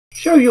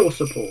Show your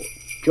support.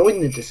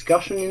 Join the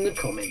discussion in the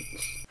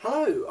comments.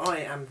 Hello, I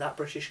am That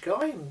British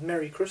Guy.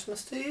 Merry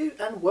Christmas to you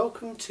and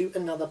welcome to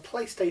another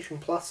PlayStation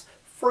Plus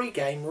free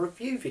game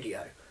review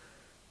video.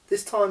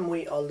 This time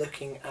we are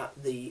looking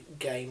at the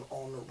game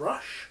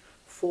Onrush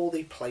for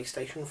the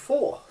PlayStation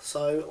 4.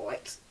 So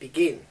let's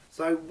begin.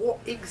 So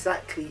what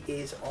exactly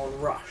is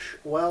Onrush?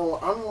 Well,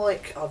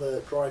 unlike other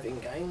driving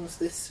games,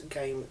 this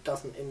game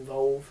doesn't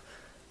involve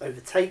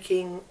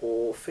overtaking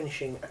or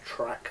finishing a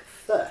track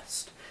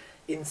first.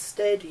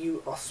 Instead,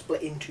 you are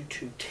split into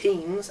two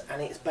teams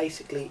and it's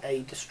basically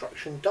a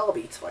destruction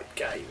derby type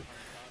game.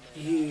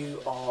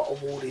 You are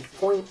awarded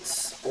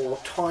points or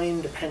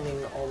time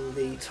depending on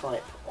the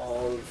type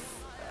of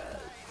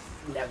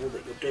level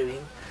that you're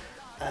doing,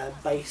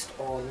 based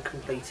on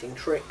completing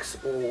tricks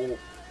or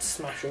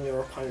smashing your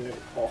opponent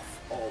off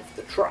of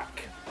the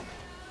track.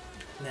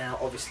 Now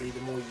obviously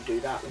the more you do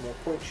that, the more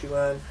points you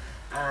earn,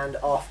 and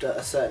after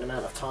a certain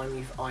amount of time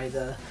you've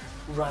either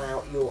run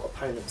out your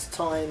opponent's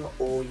time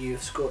or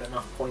you've scored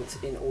enough points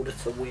in order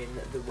to win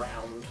the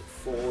round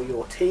for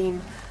your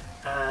team.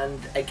 And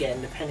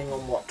again, depending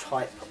on what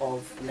type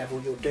of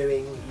level you're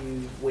doing,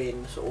 you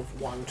win sort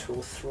of 1, 2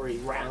 or 3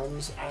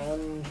 rounds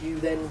and you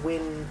then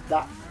win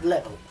that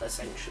level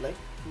essentially.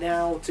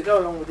 Now to go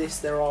along with this,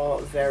 there are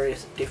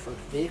various different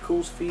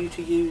vehicles for you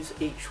to use,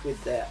 each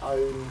with their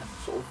own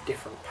sort of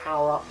different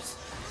power-ups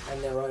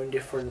and their own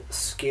different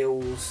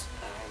skills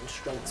and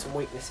strengths and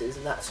weaknesses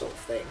and that sort of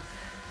thing.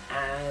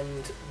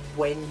 And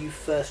when you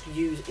first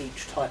use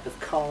each type of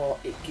car,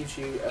 it gives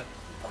you a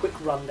quick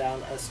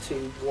rundown as to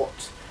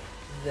what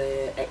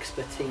their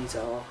expertise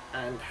are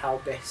and how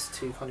best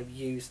to kind of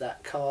use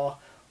that car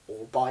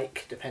or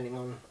bike, depending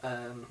on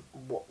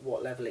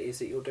what level it is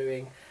that you're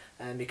doing.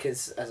 And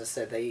because, as I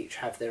said, they each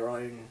have their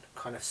own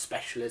kind of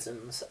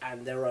specialisms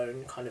and their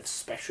own kind of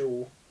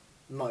special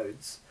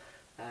modes.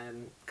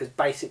 Because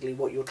basically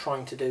what you're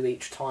trying to do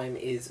each time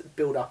is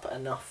build up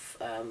enough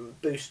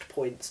boost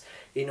points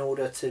in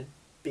order to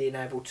being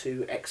able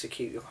to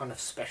execute your kind of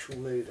special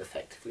move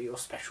effectively, your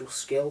special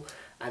skill,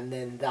 and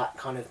then that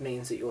kind of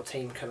means that your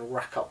team can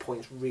rack up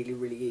points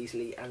really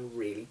easily and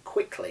really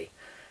quickly.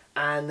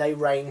 And they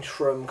range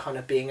from kind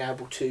of being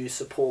able to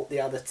support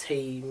the other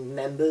team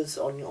members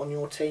on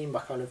your team by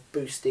kind of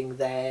boosting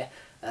their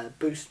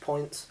boost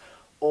points,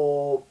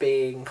 or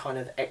being kind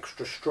of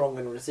extra strong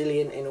and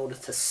resilient in order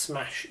to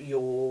smash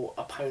your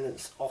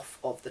opponents off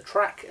of the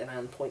track and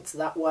earn points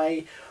that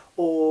way,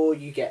 or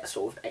you get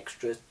sort of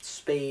extra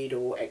speed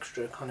or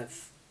extra kind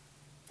of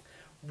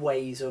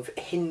ways of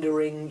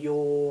hindering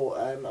your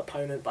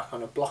opponent by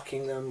kind of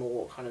blocking them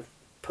or kind of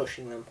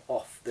pushing them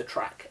off the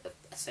track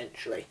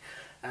essentially.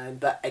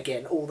 But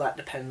again, all that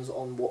depends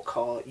on what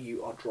car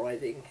you are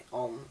driving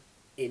on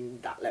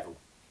in that level.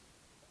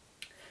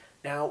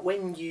 Now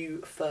when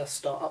you first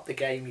start up the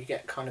game, you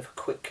get kind of a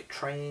quick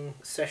training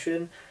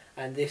session,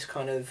 and this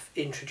kind of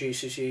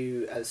introduces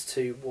you as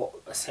to what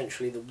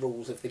essentially the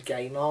rules of the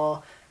game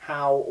are,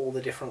 how all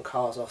the different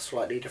cars are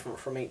slightly different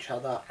from each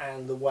other,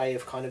 and the way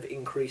of kind of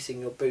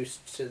increasing your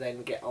boost to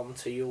then get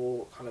onto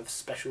your kind of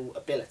special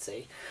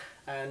ability.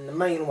 And the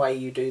main way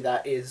you do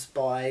that is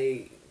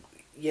by,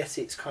 yes,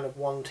 it's kind of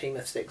one team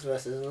of 6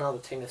 versus another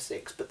team of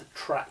 6, but the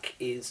track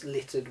is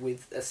littered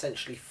with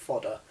essentially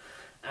fodder.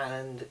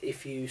 And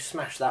if you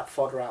smash that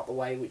fodder out the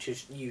way, which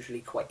is usually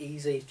quite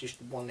easy,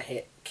 just one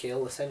hit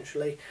kill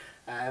essentially,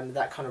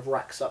 that kind of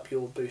racks up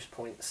your boost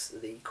points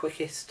the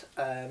quickest.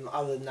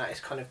 Other than that, it's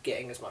kind of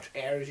getting as much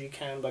air as you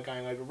can by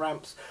going over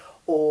ramps,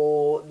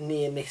 or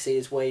near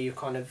misses where you're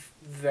kind of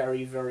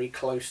very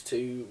close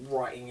to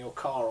writing your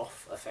car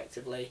off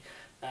effectively.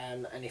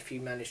 And if you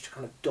manage to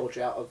kind of dodge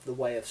out of the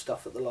way of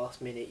stuff at the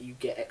last minute, you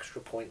get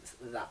extra points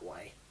that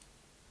way.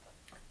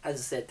 As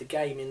I said, the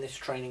game in this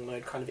training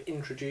mode kind of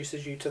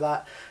introduces you to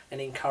that and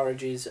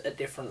encourages at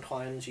different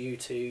times you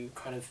to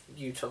kind of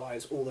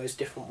utilise all those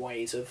different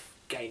ways of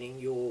gaining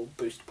your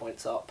boost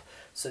points up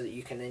so that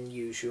you can then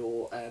use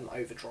your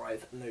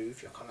overdrive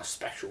move, your kind of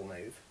special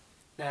move.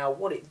 Now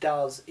what it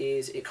does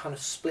is it kind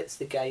of splits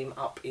the game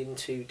up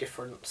into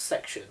different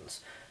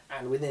sections,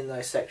 and within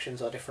those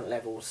sections are different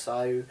levels.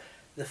 So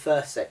the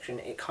first section,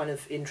 it kind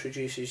of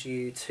introduces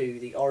you to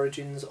the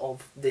origins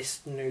of this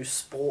new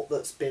sport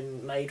that's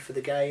been made for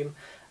the game,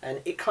 and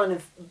it kind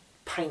of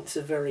paints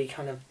a very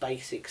kind of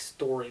basic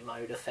story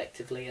mode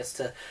effectively as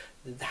to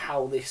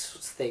how this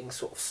thing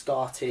sort of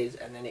started,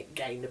 and then it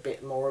gained a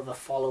bit more of a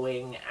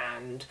following,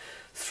 and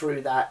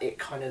through that it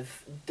kind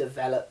of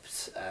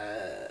developed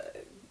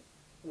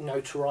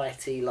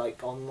notoriety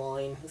like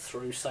online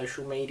through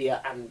social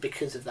media, and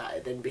because of that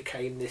it then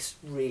became this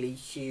really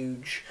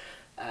huge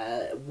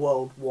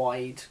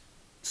worldwide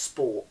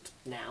sport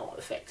now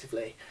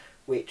effectively,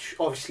 which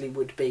obviously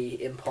would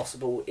be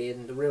impossible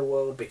in the real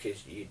world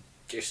because you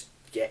just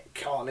get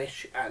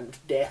carnage and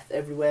death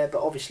everywhere,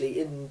 but obviously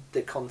in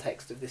the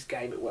context of this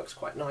game it works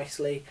quite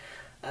nicely,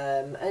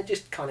 and it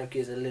just kind of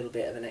gives a little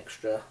bit of an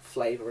extra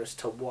flavour as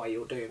to why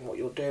you're doing what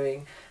you're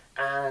doing.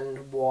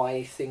 and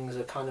why things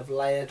are kind of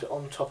layered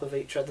on top of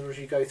each other as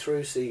you go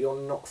through, so you're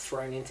not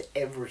thrown into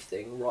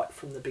everything right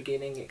from the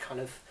beginning. It kind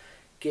of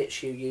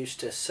gets you used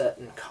to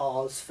certain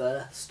cars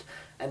first,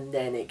 and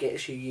then it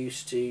gets you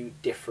used to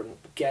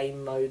different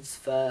game modes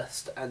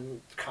first,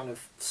 and kind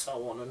of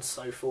so on and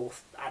so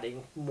forth,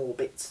 adding more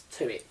bits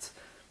to it.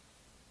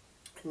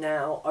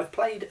 Now, I've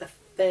played a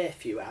fair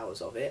few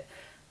hours of it,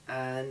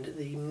 and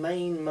the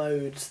main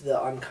modes that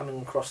I'm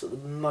coming across at the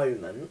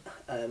moment,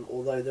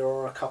 although there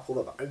are a couple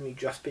that I've only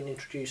just been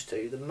introduced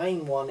to, the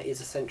main one is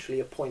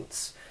essentially a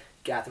points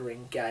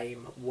gathering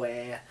game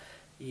where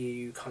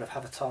you kind of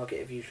have a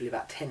target of usually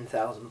about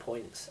 10,000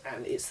 points,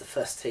 and it's the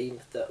first team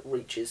that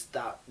reaches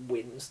that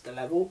wins the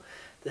level.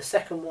 The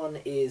second one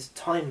is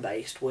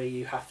time-based, where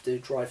you have to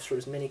drive through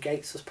as many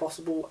gates as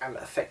possible and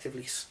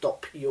effectively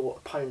stop your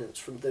opponents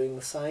from doing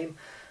the same.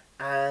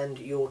 And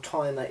your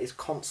timer is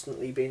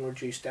constantly being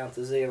reduced down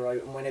to 0,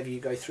 and whenever you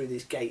go through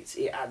these gates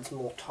it adds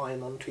more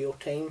time onto your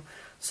team.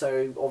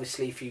 So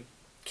obviously if you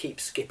keep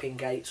skipping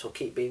gates or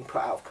keep being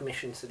put out of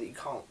commission so that you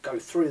can't go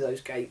through those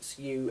gates,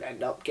 you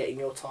end up getting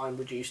your time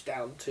reduced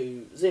down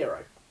to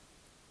 0.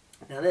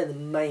 Now they're the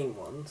main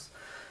ones.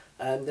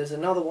 There's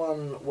another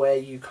one where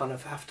you kind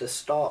of have to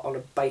start on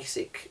a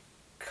basic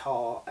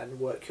car and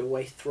work your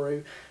way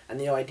through, and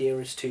the idea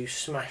is to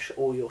smash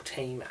all your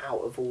team out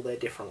of all their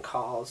different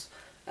cars,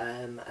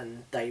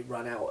 and they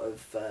run out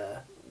of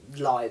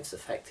lives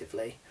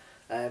effectively,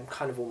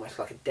 kind of almost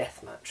like a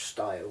deathmatch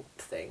style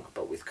thing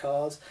but with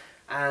cars.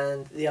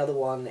 And the other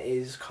one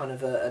is kind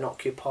of an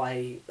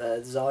occupy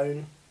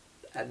zone,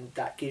 and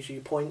that gives you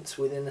points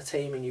within the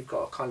team, and you've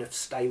got to kind of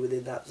stay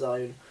within that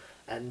zone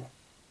and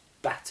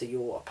batter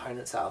your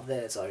opponents out of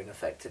their zone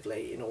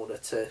effectively in order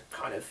to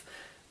kind of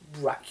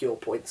rack your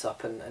points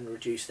up and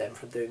reduce them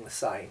from doing the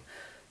same.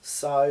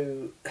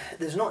 So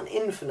there's not an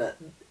infinite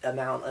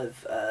amount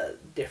of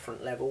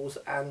different levels,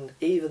 and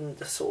even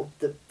the sort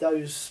of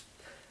those,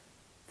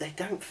 they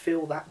don't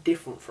feel that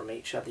different from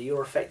each other.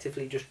 You're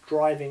effectively just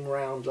driving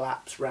round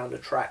laps round a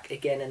track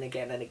again and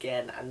again and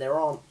again, and there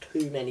aren't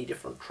too many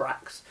different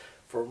tracks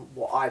from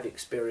what I've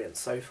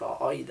experienced so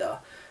far either.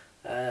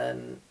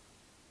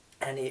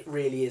 And it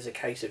really is a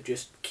case of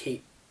just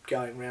keep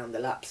going round the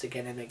laps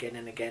again and again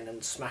and again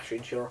and smash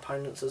into your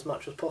opponents as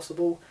much as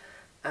possible.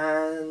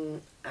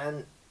 And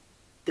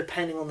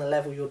depending on the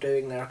level you're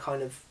doing, there are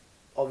kind of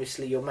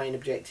obviously your main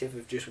objective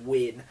of just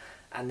win,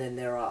 and then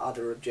there are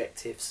other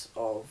objectives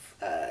of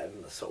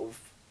sort of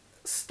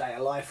stay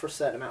alive for a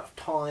certain amount of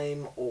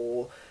time,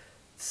 or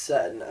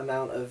certain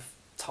amount of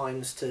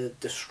times to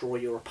destroy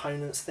your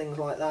opponents, things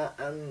like that,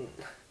 and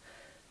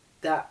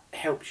that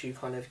helps you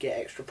kind of get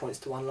extra points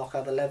to unlock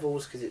other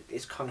levels, because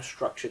it's kind of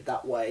structured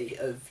that way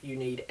of you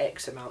need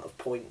X amount of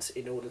points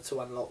in order to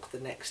unlock the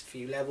next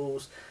few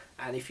levels,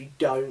 and if you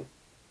don't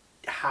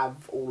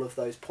have all of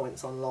those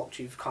points unlocked,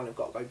 you've kind of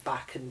got to go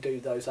back and do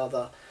those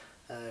other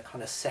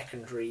kind of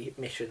secondary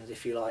missions,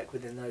 if you like,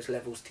 within those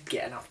levels to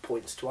get enough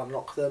points to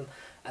unlock them,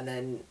 and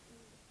then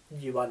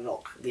you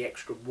unlock the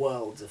extra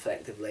worlds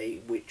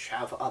effectively, which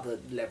have other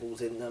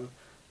levels in them,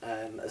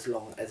 as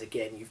long as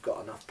again you've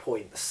got enough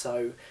points.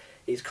 So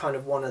it's kind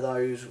of one of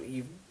those,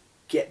 you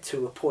get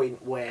to a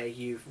point where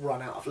you've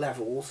run out of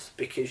levels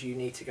because you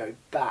need to go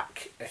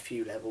back a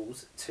few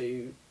levels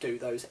to do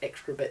those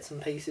extra bits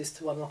and pieces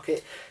to unlock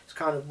it. It's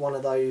kind of one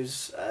of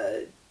those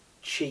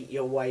cheat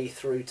your way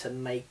through to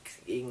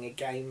making a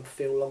game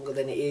feel longer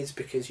than it is,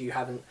 because you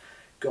haven't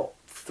got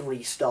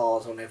 3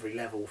 stars on every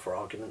level, for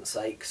argument's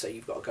sake, so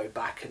you've got to go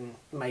back and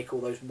make all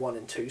those 1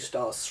 and 2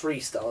 stars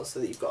 3 stars so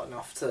that you've got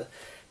enough to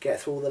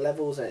get through all the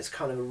levels. And it's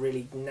kind of a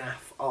really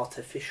naff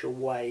artificial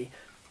way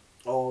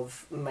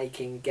of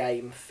making a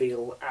game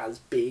feel as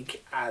big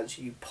as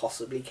you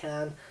possibly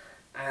can,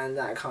 and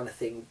that kind of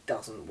thing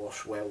doesn't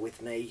wash well with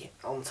me.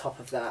 On top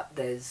of that,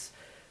 there's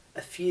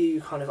a few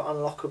kind of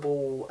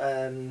unlockable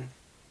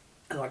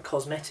like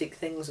cosmetic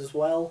things as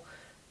well.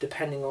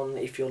 Depending on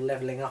if you're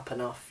leveling up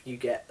enough, you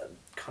get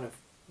kind of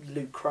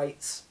loot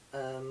crates,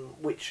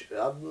 which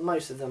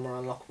most of them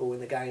are unlockable in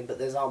the game, but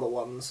there's other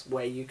ones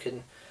where you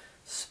can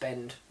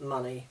spend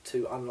money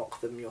to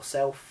unlock them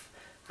yourself.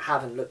 I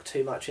haven't looked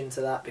too much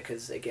into that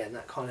because, again,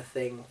 that kind of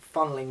thing,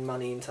 funneling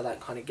money into that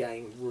kind of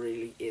game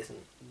really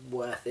isn't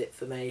worth it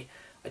for me.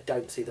 I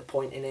don't see the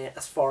point in it.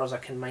 As far as I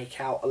can make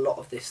out, a lot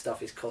of this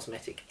stuff is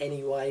cosmetic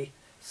anyway,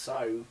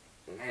 so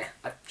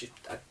I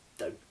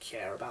don't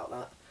care about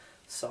that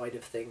side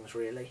of things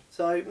really.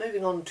 So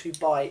moving on to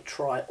buy,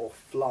 try or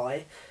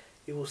fly,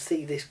 you will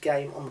see this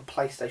game on the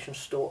PlayStation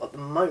Store at the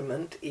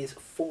moment is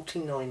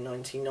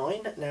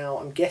 $49.99. Now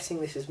I'm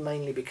guessing this is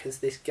mainly because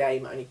this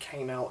game only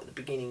came out at the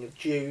beginning of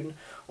June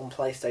on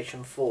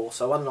PlayStation 4,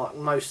 so unlike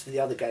most of the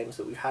other games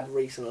that we've had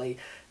recently,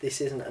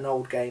 this isn't an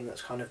old game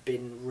that's kind of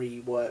been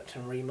reworked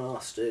and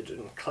remastered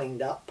and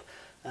cleaned up.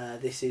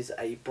 This is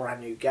a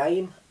brand new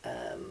game,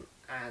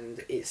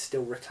 and it's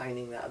still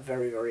retaining that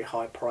very, very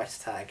high price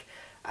tag.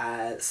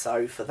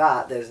 So for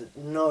that, there's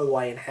no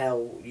way in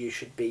hell you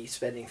should be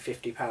spending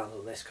 £50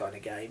 on this kind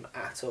of game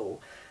at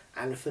all.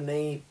 And for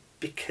me,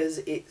 because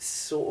it's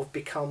sort of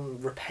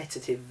become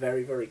repetitive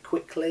very, very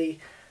quickly,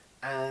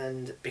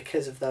 and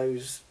because of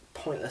those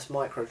pointless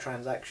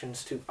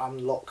microtransactions to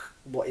unlock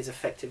what is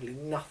effectively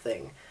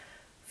nothing,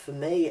 for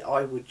me,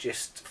 I would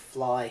just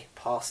fly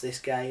past this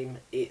game.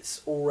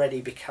 It's already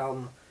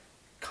become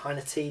kind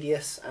of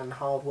tedious and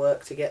hard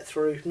work to get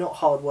through. Not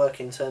hard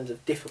work in terms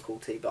of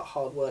difficulty, but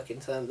hard work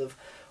in terms of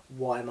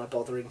why am I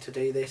bothering to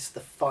do this? The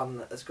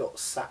fun has got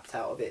sapped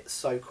out of it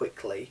so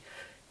quickly.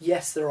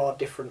 Yes, there are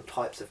different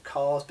types of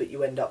cars, but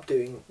you end up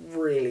doing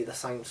really the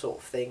same sort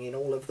of thing in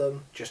all of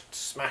them, just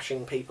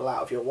smashing people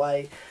out of your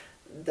way.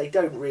 They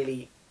don't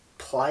really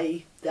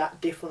play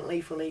that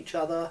differently from each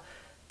other.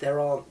 There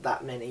aren't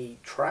that many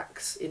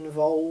tracks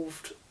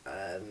involved,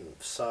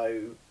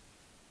 so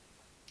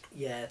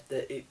yeah,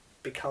 it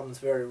becomes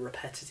very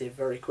repetitive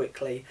very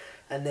quickly,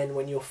 and then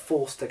when you're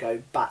forced to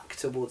go back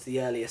towards the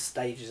earlier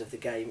stages of the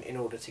game in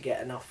order to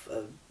get enough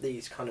of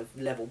these kind of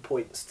level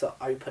points to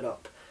open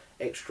up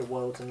extra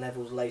worlds and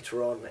levels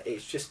later on,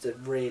 it's just a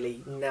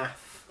really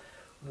naff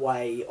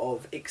way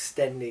of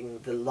extending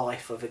the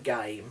life of a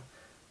game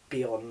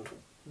beyond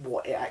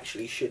what it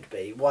actually should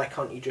be. Why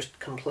can't you just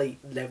complete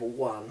level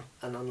 1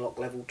 and unlock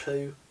level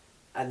 2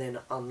 and then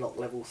unlock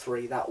level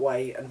 3 that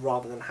way, and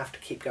rather than have to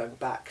keep going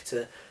back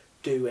to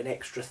do an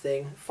extra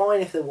thing? Fine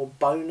if there were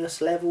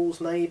bonus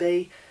levels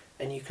maybe,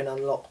 and you can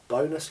unlock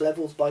bonus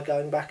levels by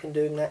going back and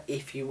doing that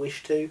if you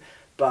wish to,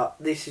 but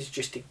this is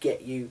just to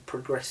get you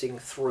progressing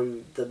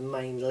through the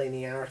main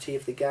linearity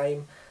of the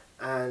game,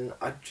 and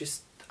I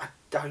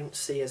don't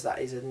see as that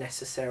is a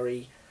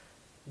necessary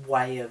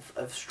way of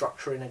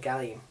structuring a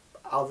game,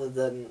 other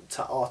than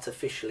to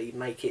artificially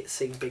make it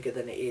seem bigger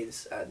than it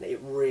is, and it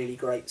really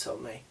grates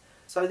on me.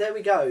 So there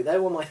we go,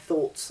 there were my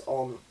thoughts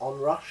on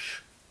Onrush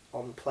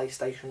on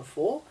PlayStation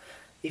 4.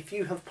 If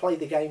you have played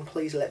the game,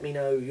 please let me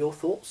know your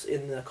thoughts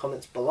in the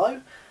comments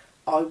below.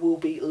 I will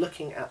be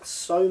looking at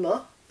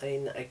Soma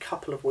in a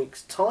couple of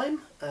weeks'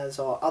 time as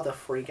our other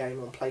free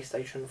game on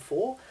PlayStation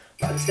 4.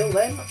 But until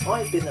then,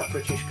 I've been that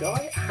British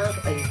guy.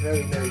 Have a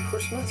very Merry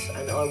Christmas,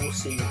 and I will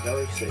see you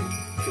very soon.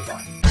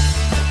 Goodbye.